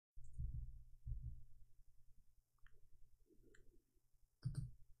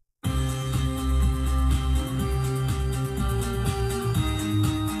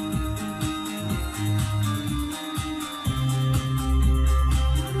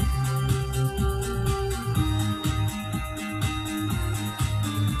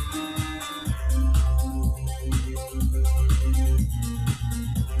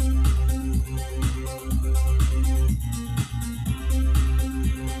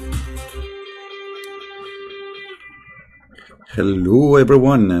Hello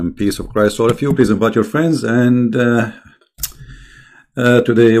everyone, and peace of Christ all of you. Please invite your friends, and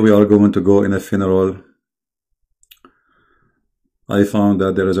today we are going to go in a funeral. I found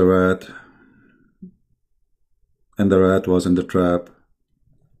that there is a rat, and the rat was in the trap,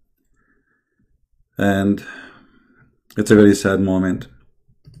 and it's a very sad moment.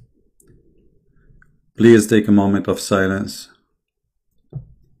 Please take a moment of silence.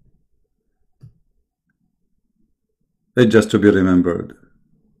 It's just to be remembered.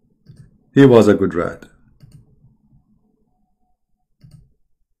 He was a good rat.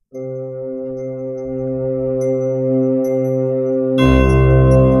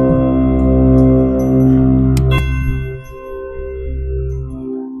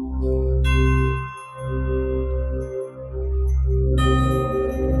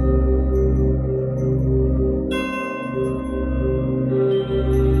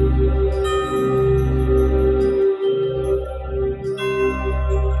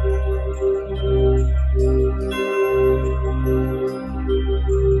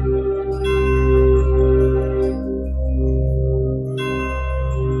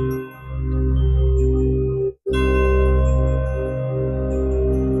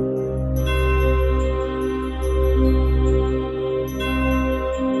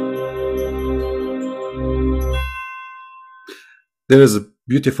 There is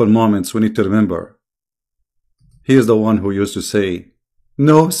beautiful moments we need to remember. He is the one who used to say,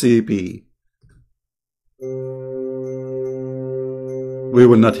 "No CP." We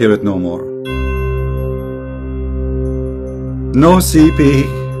will not hear it no more. No CP.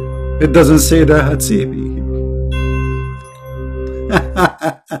 It doesn't say that, CP.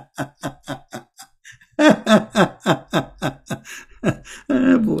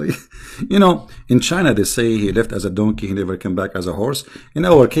 Oh boy. You know, in China they say he left as a donkey, he never came back as a horse. In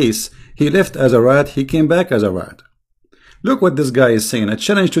our case, he left as a rat, he came back as a rat. Look what this guy is saying. A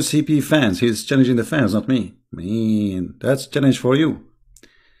challenge to CP fans. He's challenging the fans, not me. Man, that's a challenge for you.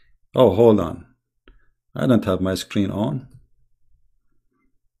 Oh, hold on. I don't have my screen on.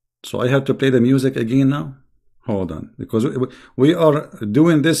 So I have to play the music again now? Hold on. Because we are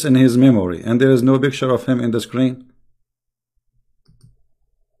doing this in his memory, and there is no picture of him in the screen.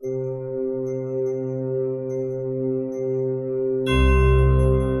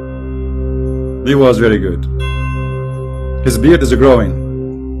 He was very good. His beard is growing.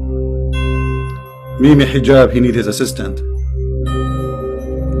 Mimi hijab, he need his assistant.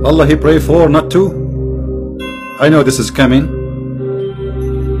 Allah he pray for, not to. I know this is coming.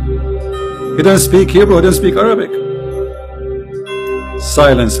 He doesn't speak Hebrew, he doesn't speak Arabic.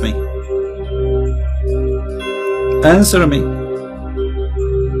 Silence me. Answer me.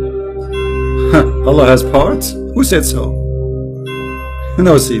 Allah has parts? Who said so?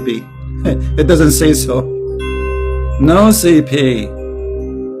 No CP. It doesn't say so. No CP.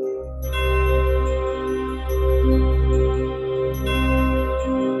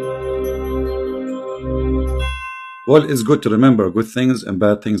 Well, it's good to remember good things and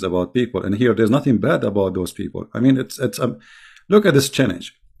bad things about people, and here there's nothing bad about those people. I mean, look at this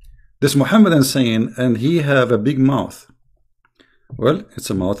challenge. This Muhammadan saying, and he have a big mouth. Well, it's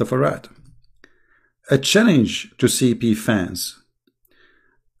a mouth of a rat. A challenge to CP fans.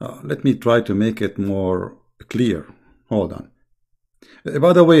 Let me try to make it more clear. Hold on.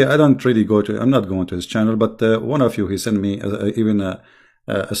 By the way, I don't really I'm not going to his channel, but one of you, he sent me even a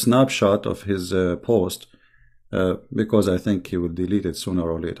snapshot of his post, because I think he will delete it sooner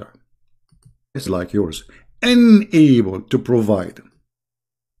or later. It's like yours. Unable to provide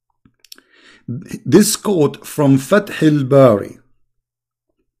this quote from Fath al-Bari.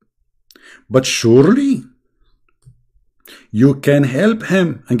 But surely you can help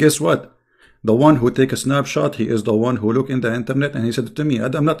him. And guess what? The one who take a snapshot, he is the one who look in the internet, and he said to me,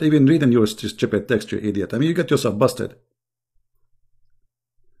 I'm not even reading your stupid text, you idiot. I mean, you get yourself busted.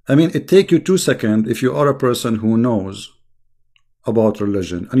 I mean, it take you 2 seconds, if you are a person who knows about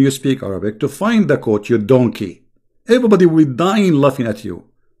religion and you speak Arabic, to find the quote, you donkey. Everybody will be dying laughing at you.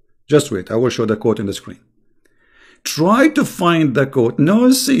 Just wait, I will show the quote in the screen. Try to find the quote. No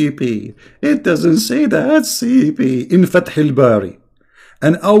CP. It doesn't say that, CP. In Fath al-Bari.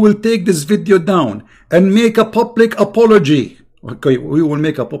 And I will take this video down and make a public apology. Okay, we will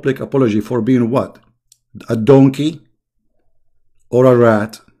make a public apology for being what? A donkey? Or a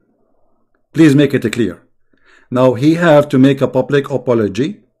rat? Please make it clear. Now he have to make a public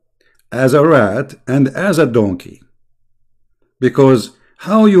apology as a rat and as a donkey. Because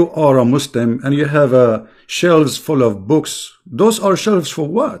how you are a Muslim and you have shelves full of books, those are shelves for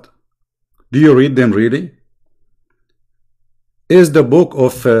what? Do you read them really? Is the book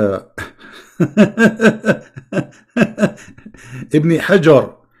of Ibn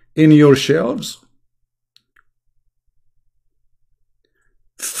Hajar in your shelves?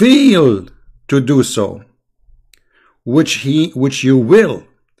 Fail to do so, which you will,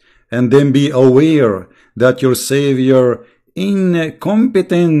 and then be aware that your Savior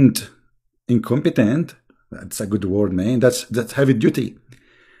incompetent, that's a good word, man, that's heavy duty.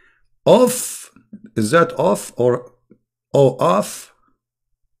 Off, is that off or off?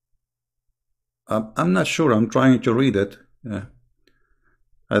 I'm not sure, I'm trying to read it.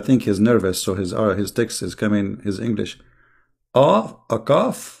 I think he's nervous, so his text is coming, his English. Off, a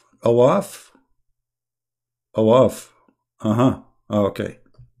cough, a waff, a waff. Okay.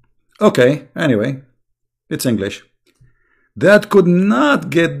 Okay, anyway, it's English. That could not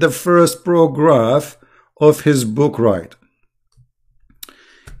get the first paragraph of his book right.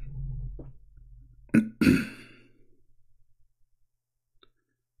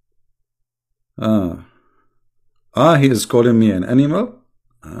 He is calling me an animal.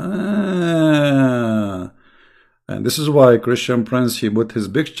 And this is why Christian Prince, he put his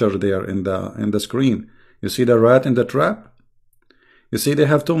picture there in the screen. You see the rat in the trap? You see, they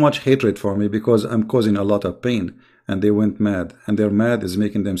have too much hatred for me because I'm causing a lot of pain, and they went mad, and their mad is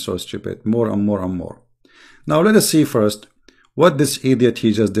making them so stupid, more and more and more. Now let us see first what this idiot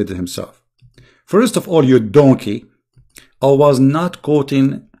he just did himself. First of all, you donkey, I was not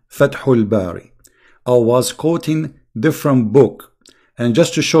quoting Fathul Bari. I was quoting different book. And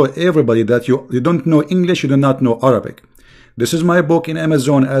just to show everybody that you don't know English, you do not know Arabic. This is my book in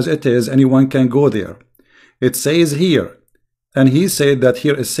Amazon as it is, anyone can go there. It says here, and he said that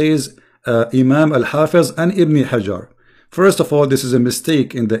here it says Imam al-Hafiz and Ibn Hajar. First of all, this is a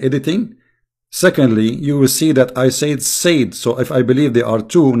mistake in the editing. Secondly, you will see that I said said. So if I believe they are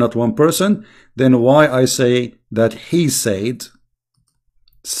two, not one person, then why I say that he said,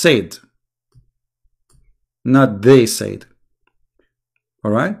 not they said.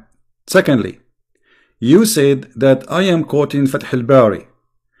 All right. Secondly, you said that I am quoting Fath al-Bari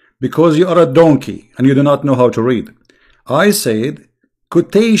because you are a donkey and you do not know how to read. I said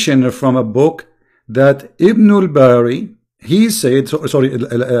quotation from a book that Ibn al-Bari, he said,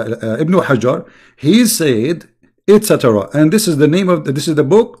 Ibn Hajar, he said, etc. And this is the name of this is the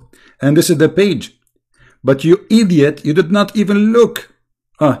book, and this is the page. But you idiot, you did not even look.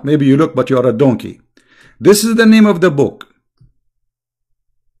 Maybe you look, but you are a donkey. This is the name of the book.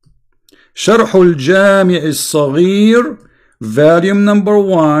 شرح الجامع الصغير, volume number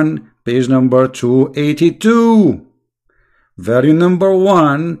 1, page number 282. Volume number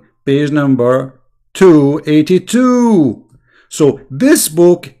 1, page number 282. So this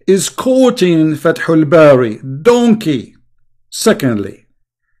book is quoting Fathul Bari, donkey. Secondly,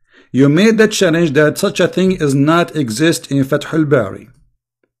 you made the challenge that such a thing does not exist in Fathul Bari.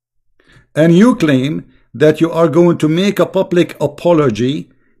 And you claim that you are going to make a public apology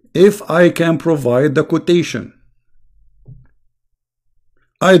if I can provide the quotation.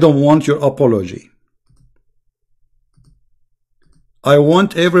 I don't want your apology. I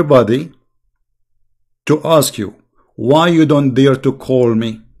want everybody to ask you why you don't dare to call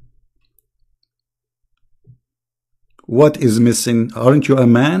me. What is missing? Aren't you a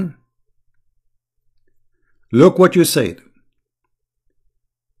man? Look what you said.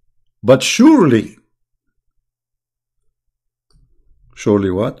 But surely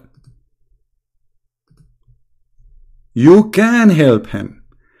what? You can help him.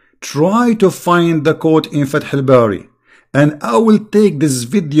 Try to find the quote in Fath al-Bari, and I will take this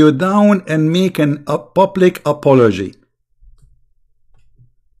video down and make a public apology.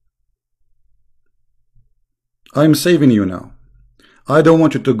 I'm saving you now. I don't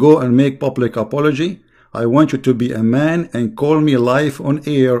want you to go and make public apology. I want you to be a man and call me live on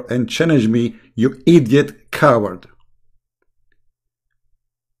air and challenge me, you idiot coward.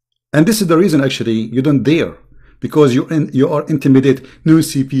 And this is the reason actually you don't dare, because you are intimidated. No,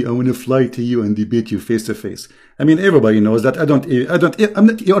 CP, I want to fly to you and debate you face to face. I mean, everybody knows that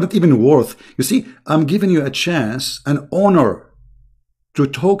you are not even worth. You see, I'm giving you a chance, an honor to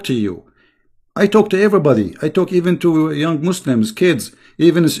talk to you. I talk to everybody. I talk even to young Muslims, kids,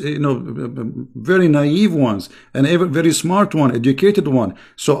 even, you know, very naive ones, and very smart one, educated one.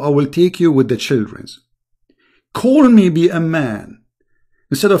 So I will take you with the children's. Call me, be a man.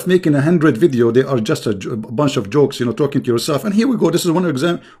 Instead of making 100 video, they are just a bunch of jokes, you know, talking to yourself. And here we go. This is one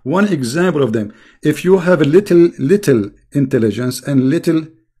example of them. If you have a little intelligence and little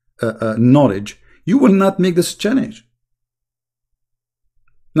knowledge, you will not make this challenge.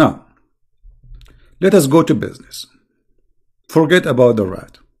 Now, let us go to business. Forget about the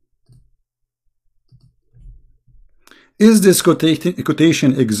rat. Is this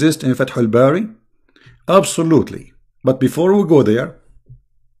quotation exist in Fath al-Bari? Absolutely. But before we go there,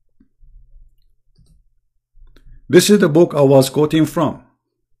 this is the book I was quoting from.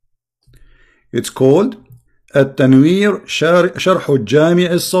 It's called التنوير شرح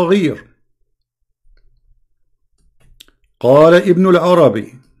الجامع الصغير. قال ابن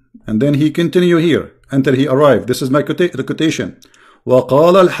العربي, and then he continue here until he arrived. This is my quotation.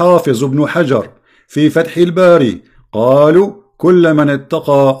 وقال الحافظ ابن حجر في فتح الباري قالوا كل من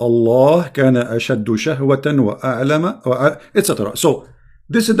اتقى الله كان أشد شهوة وأعلم etc. So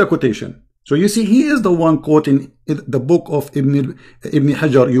this is the quotation. So you see, he is the one quoting the book of Ibn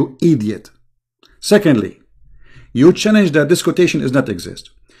Hajar, you idiot. Secondly, you challenge that this quotation does not exist.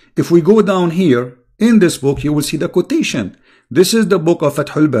 If we go down here in this book, you will see the quotation. This is the book of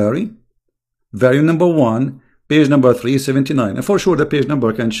Fath al-Bari, volume number 1, page number 379. And for sure the page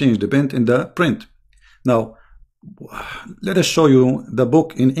number can change depending in the print. Now, let us show you the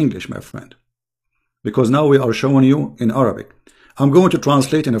book in English, my friend, because now we are showing you in Arabic. I'm going to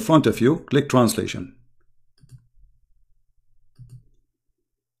translate in front of you. Click translation.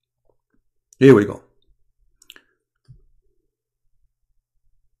 Here we go.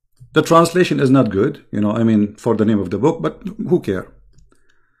 The translation is not good, you know, I mean, for the name of the book, but who cares?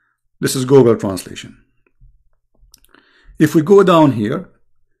 This is Google translation. If we go down here,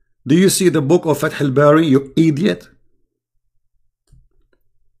 do you see the book of Fath al-Bari, you idiot?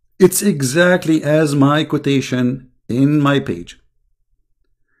 It's exactly as my quotation in my page.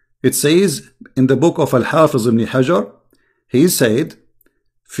 It says in the book of Al-Hafiz ibn Hajar, he said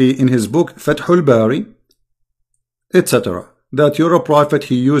in his book Fath al-Bari, etc., that you're a prophet,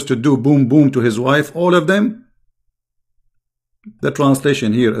 he used to do boom boom to his wife, all of them. The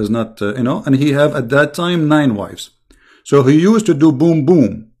translation here is not, you know, and he have at that time 9 wives. So he used to do boom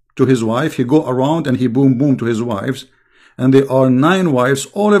boom to his wife. He go around and he boom boom to his wives, and there are 9 wives,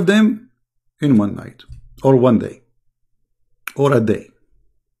 all of them in one night or one day or a day.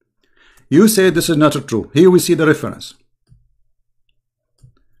 You say this is not true. Here we see the reference.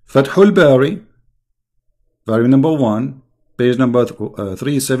 Fath al-Bari, volume number 1, page number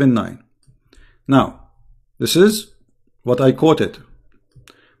 379. Now, this is what I quoted.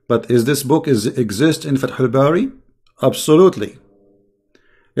 But is this book exist in Fath al-Bari? Absolutely.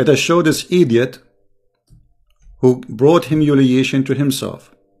 Let us show this idiot who brought humiliation to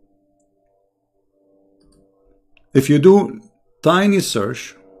himself. If you do tiny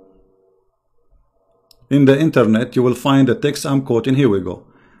search in the internet, you will find the text I'm quoting. Here we go.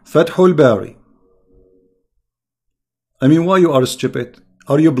 Fath al-Bari. I mean, why you are stupid?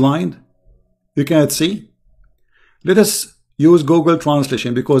 Are you blind? You cannot see? Let us use Google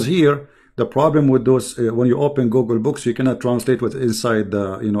translation, because here the problem with those when you open Google Books, you cannot translate what's inside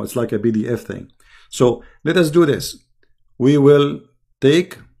the, you know, it's like a PDF thing. So let us do this. We will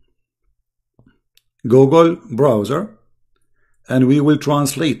take Google browser and we will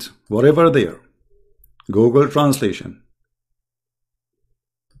translate whatever there. Google translation.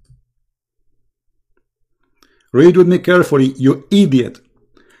 Read with me carefully, you idiot.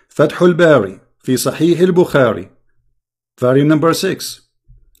 Fath al-Bari fi Sahih al-Bukhari, volume number 6.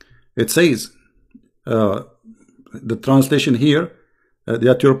 It says, the translation here,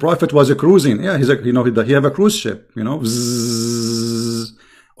 that your prophet was cruising. Yeah, he's a, you know, he have a cruise ship, you know, zzz,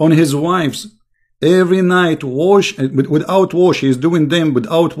 on his wives every night, wash without wash. He's doing them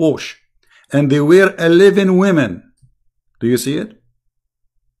without wash, and they were 11 women. Do you see it?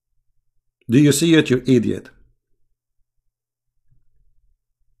 Do you see it, you idiot?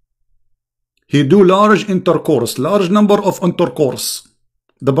 He do large intercourse, large number of intercourse.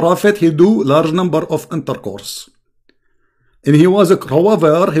 The prophet, he do large number of intercourse. And he was,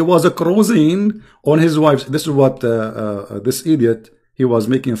 however, he was cruising on his wives. This is what this idiot, he was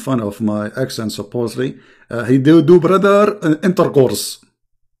making fun of my accent, supposedly. He do brother intercourse.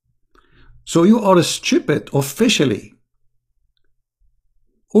 So you are stupid officially.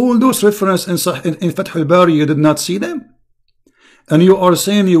 All those references in Fath al-Bari, you did not see them? And you are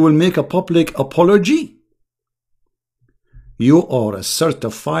saying you will make a public apology? You are a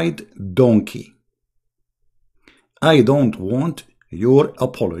certified donkey. I don't want your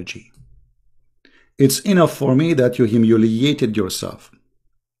apology. It's enough for me that you humiliated yourself.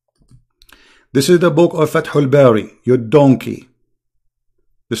 This is the book of Fath al-Bari, you donkey.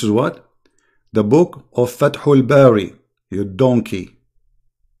 This is what? The book of Fath al-Bari, you donkey.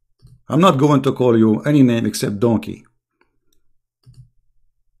 I'm not going to call you any name except donkey.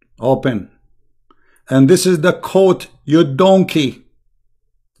 Open. And this is the quote, you donkey.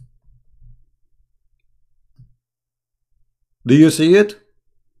 Do you see it?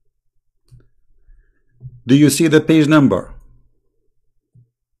 Do you see the page number?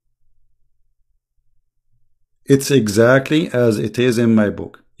 It's exactly as it is in my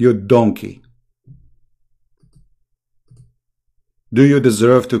book. You donkey. Do you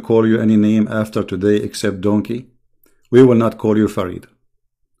deserve to call you any name after today except donkey? We will not call you Farid.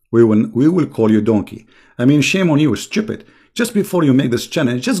 We will call you donkey. I mean, shame on you, stupid. Just before you make this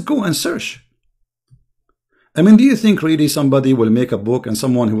challenge, just go and search. I mean, do you think really somebody will make a book and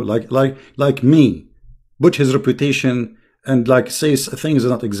someone who like me put his reputation and like says things that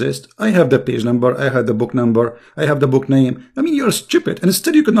don't exist? I have the page number, I have the book number, I have the book name. I mean, you're stupid, and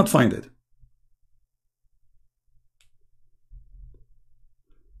still you could not find it.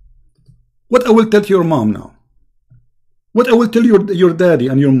 What I will tell to your mom now? What I will tell your daddy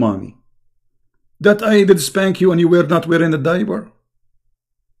and your mommy? That I did spank you and you were not wearing a diaper?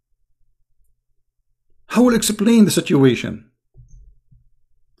 How will I explain the situation?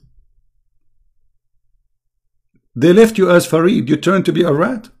 They left you as Farid. You turned to be a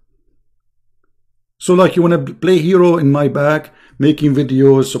rat. So like you want to play hero in my back, making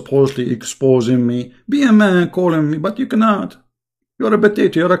videos, supposedly exposing me. Be a man calling me, but you cannot. You're a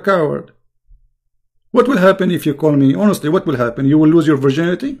potato. You're a coward. What will happen if you call me? Honestly, what will happen? You will lose your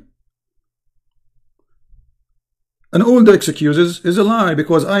virginity? And all the excuses is a lie,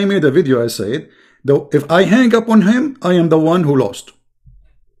 because I made a video, I said, though if I hang up on him, I am the one who lost.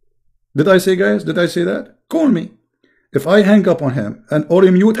 Did I say, guys? Did I say that? Call me. If I hang up on him and or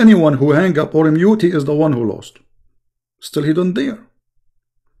mute anyone who hang up or mute, he is the one who lost. Still, he don't dare.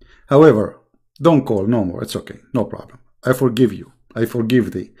 However, don't call no more. It's okay. No problem. I forgive you. I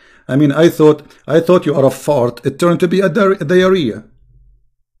forgive thee. I mean, I thought you are a fart. It turned to be a diarrhea.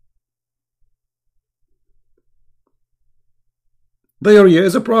 Diarrhea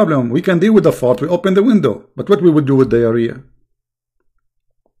is a problem. We can deal with the fart. We open the window. But what we would do with diarrhea?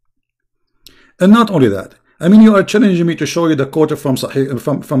 And not only that. I mean, you are challenging me to show you the quote from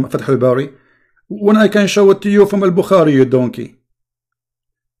Fath al-Bari when I can show it to you from al-Bukhari, you donkey.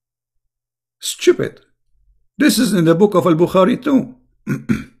 Stupid. This is in the book of al-Bukhari too.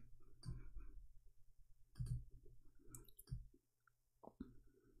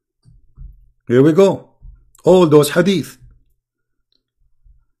 Here we go. All those hadith.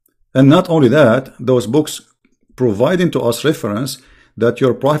 And not only that, those books providing to us reference that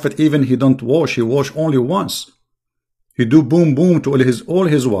your prophet, even he don't wash, he wash only once. He do boom boom to all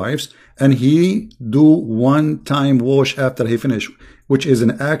his wives, and he do one time wash after he finish, which is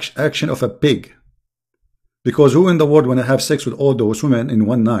an action of a pig. Because who in the world want to have sex with all those women in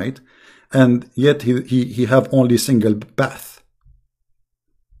one night, and yet he have only single bath?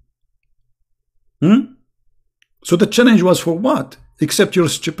 So the challenge was for what? Except your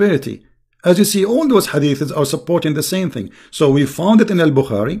stupidity. As you see, all those hadiths are supporting the same thing. So we found it in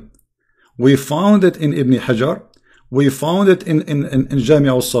al-Bukhari, we found it in Ibn Hajar, we found it in Jami'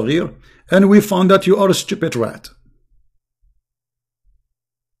 al-Saghir, and we found that you are a stupid rat.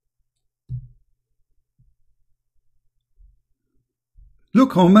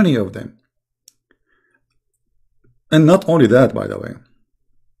 Look how many of them. And not only that, by the way.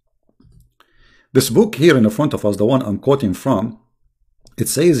 This book here in the front of us, the one I'm quoting from, it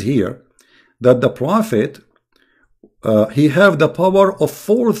says here that the prophet, he have the power of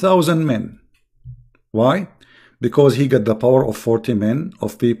 4,000 men. Why? Because he got the power of 40 men,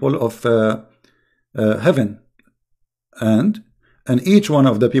 of people of heaven. And each one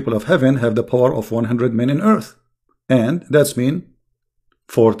of the people of heaven have the power of 100 men in earth. And that's mean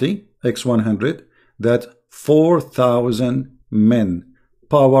 40 x 100, that 4,000 men.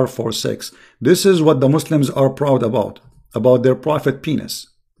 Power for sex. This is what the Muslims are proud about their prophet penis.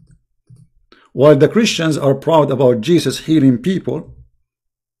 While the Christians are proud about Jesus healing people,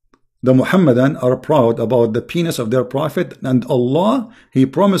 the Muhammadan are proud about the penis of their prophet, and Allah, he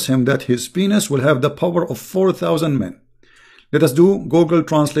promised him that his penis will have the power of 4,000 men. Let us do Google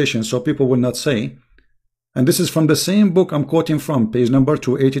translation so people will not say, and this is from the same book I'm quoting from, page number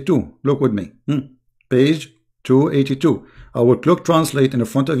 282. Look with me. Page 282. I will click translate in the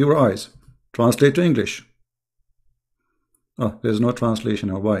front of your eyes. Translate to English. Oh, there's no translation.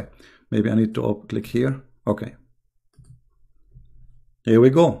 Or why? Maybe I need to click here. Okay. Here we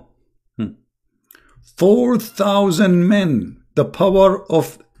go. 4,000 men. The power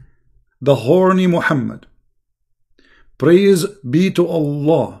of the horny Muhammad. Praise be to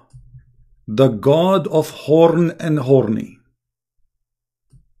Allah, the God of horn and horny.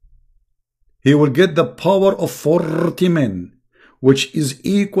 He will get the power of 40 men, which is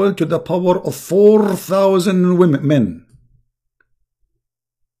equal to the power of 4,000 men.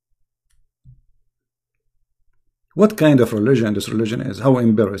 What kind of religion this religion is? How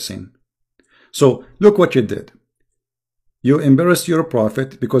embarrassing. So look what you did. You embarrassed your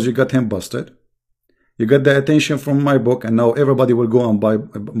prophet because you got him busted. You get the attention from my book, and now everybody will go and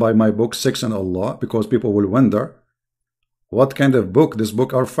buy my book, Sex and Allah, because people will wonder what kind of book this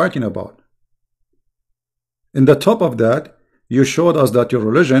book are fighting about. In the top of that, you showed us that your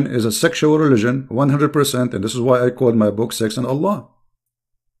religion is a sexual religion, 100%, and this is why I called my book Sex and Allah.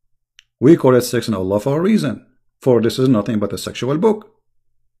 We call it Sex and Allah for a reason, for this is nothing but a sexual book.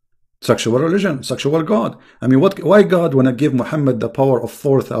 Sexual religion, sexual God. I mean, why God want to give Muhammad the power of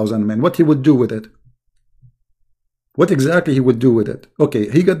 4,000 men? What he would do with it? What exactly he would do with it? Okay,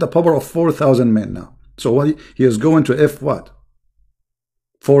 he got the power of 4,000 men now. So what he is going to F what?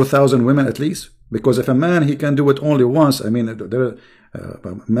 4,000 women at least? Because if a man, he can do it only once, I mean, a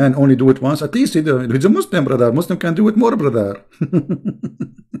man only do it once, at least he's a Muslim, brother. Muslim can do it more, brother.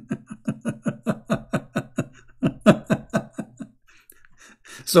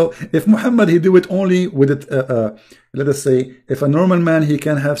 So if Muhammad, he do it only with it, let us say, if a normal man, he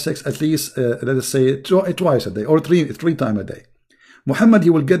can have sex at least, let us say, twice a day or three times a day. Muhammad, he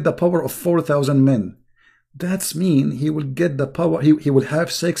will get the power of 4,000 men. That's mean he will get the power, he will have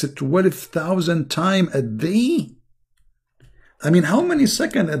sex 12,000 times a day. I mean, how many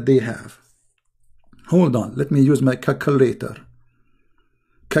seconds a day have? Hold on, let me use my calculator.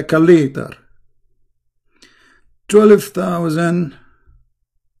 12,000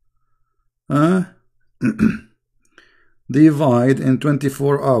 divide in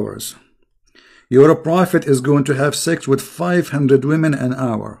 24 hours. Your prophet is going to have sex with 500 women an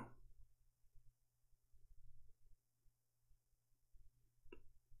hour.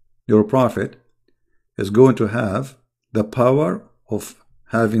 Your prophet is going to have the power of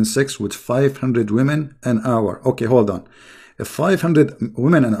having sex with 500 women an hour. Okay, hold on. If 500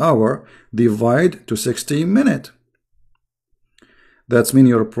 women an hour divide to 60 minutes, that's mean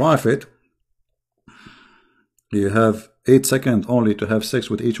your prophet, you have 8 seconds only to have sex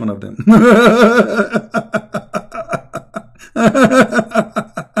with each one of them.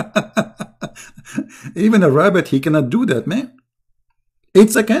 Even a rabbit, he cannot do that, man. 8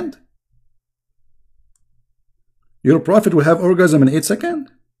 seconds? Your prophet will have orgasm in 8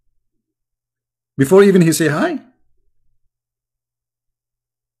 seconds? Before even he say hi?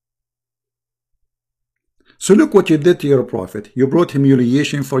 So look what you did to your prophet. You brought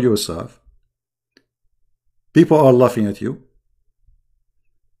humiliation for yourself. People are laughing at you.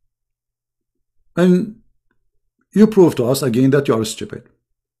 And you prove to us again that you are stupid.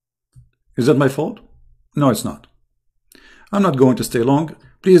 Is that my fault? No, it's not. I'm not going to stay long.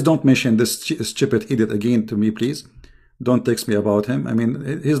 Please don't mention this stupid idiot again to me, please. Don't text me about him. I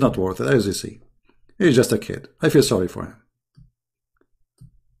mean, he's not worth it, as you see. He's just a kid. I feel sorry for him.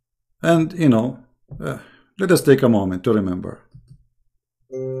 And, you know, let us take a moment to remember.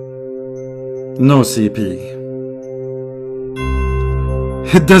 No CP.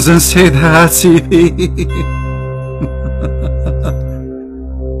 It doesn't say that, CP.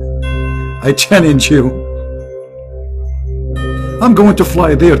 I challenge you. I'm going to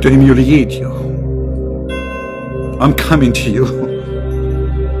fly there to humiliate you. I'm coming to you.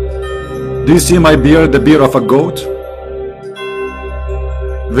 Do you see my beard, the beard of a goat?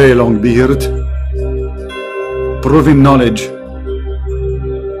 Very long beard. Proving knowledge.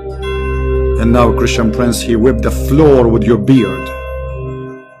 And now Christian Prince, he whipped the floor with your beard.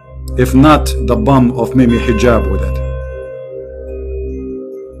 If not, the bum of Mimi hijab with it.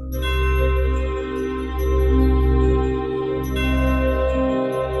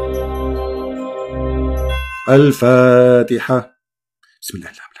 الفاتحة. بسم الله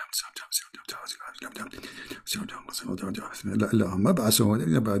اللهم ابعثه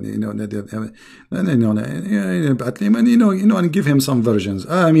and give him some versions.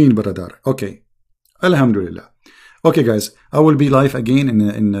 Ameen, brother. Okay. Alhamdulillah. Okay, guys, I will be live again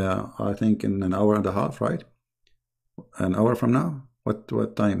in I think in an hour and a half, right? An hour from now? What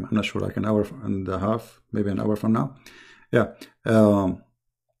time? I'm not sure. Like an hour and a half, maybe an hour from now. Yeah.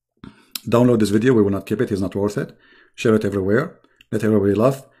 Download this video. We will not keep it. It's not worth it. Share it everywhere. Let everybody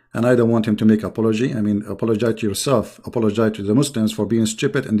laugh. And I don't want him to make apology. I mean, apologize to yourself. Apologize to the Muslims for being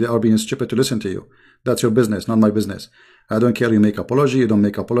stupid, and they are being stupid to listen to you. That's your business, not my business. I don't care. You make apology. You don't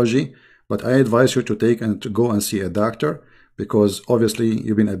make apology. But I advise you to take and to go and see a doctor, because obviously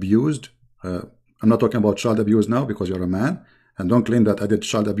you've been abused. I'm not talking about child abuse now, because you're a man. And don't claim that I did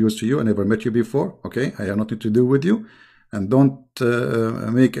child abuse to you. I never met you before. Okay, I have nothing to do with you. And don't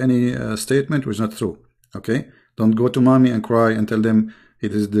make any statement which is not true. Okay, don't go to mommy and cry and tell them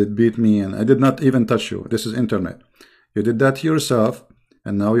they beat me and I did not even touch you. This is internet. You did that to yourself,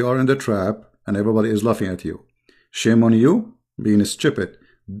 and now you are in the trap, and everybody is laughing at you. Shame on you, being stupid.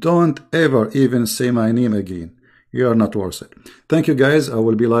 Don't ever even say my name again. You are not worth it. Thank you, guys. I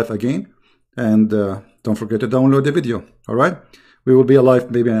will be live again. And don't forget to download the video. All right, we will be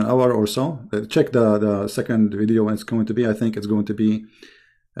alive maybe an hour or so. Check the second video when it's going to be. I think it's going to be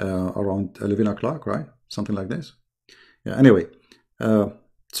around 11 o'clock, right? Something like this. Yeah, anyway,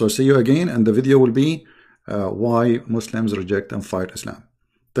 so see you again, and the video will be why Muslims reject and fight Islam.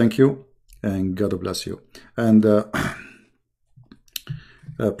 Thank you, and God bless you. And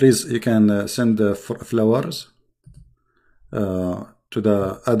please, you can send flowers to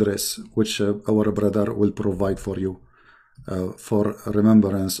the address which our brother will provide for you, for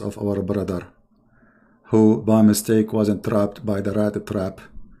remembrance of our brother who by mistake wasn't trapped by the rat trap.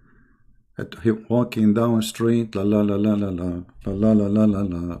 He walking down the street, la la la la la la la la la la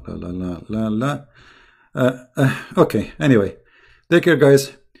la la la la la. Okay, anyway, take care,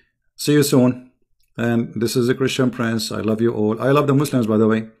 guys. See you soon. And this is the Christian Prince. I love you all. I love the Muslims, by the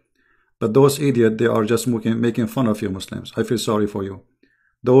way. But those idiots, they are just making fun of you Muslims. I feel sorry for you.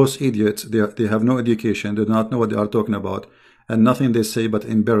 Those idiots, they have no education. They do not know what they are talking about. And nothing they say but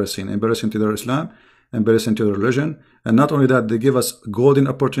embarrassing. Embarrassing to their Islam, embarrassing to their religion. And not only that, they give us golden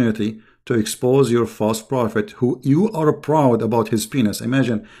opportunity to expose your false prophet, who you are proud about his penis.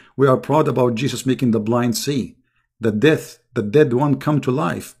 Imagine, we are proud about Jesus making the blind see. The dead one come to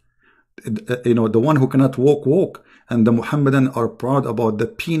life. You know, the one who cannot walk. And the Muhammadan are proud about the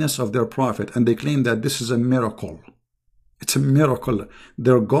penis of their prophet, and they claim that this is a miracle. It's a miracle.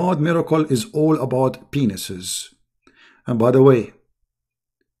 Their God miracle is all about penises. And by the way,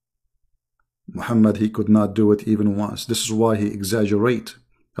 Muhammad, he could not do it even once. This is why he exaggerates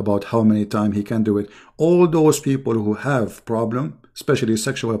about how many times he can do it. All those people who have problem, especially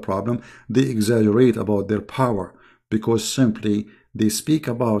sexual problem, they exaggerate about their power, because simply they speak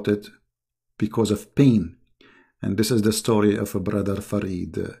about it because of pain. And this is the story of a brother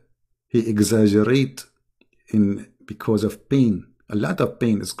Farid. He exaggerates because of pain. A lot of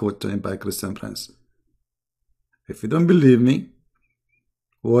pain is caused to him by Christian Prince. If you don't believe me,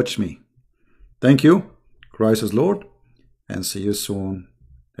 watch me. Thank you. Christ is Lord. And see you soon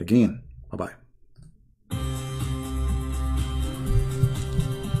again. Bye-bye.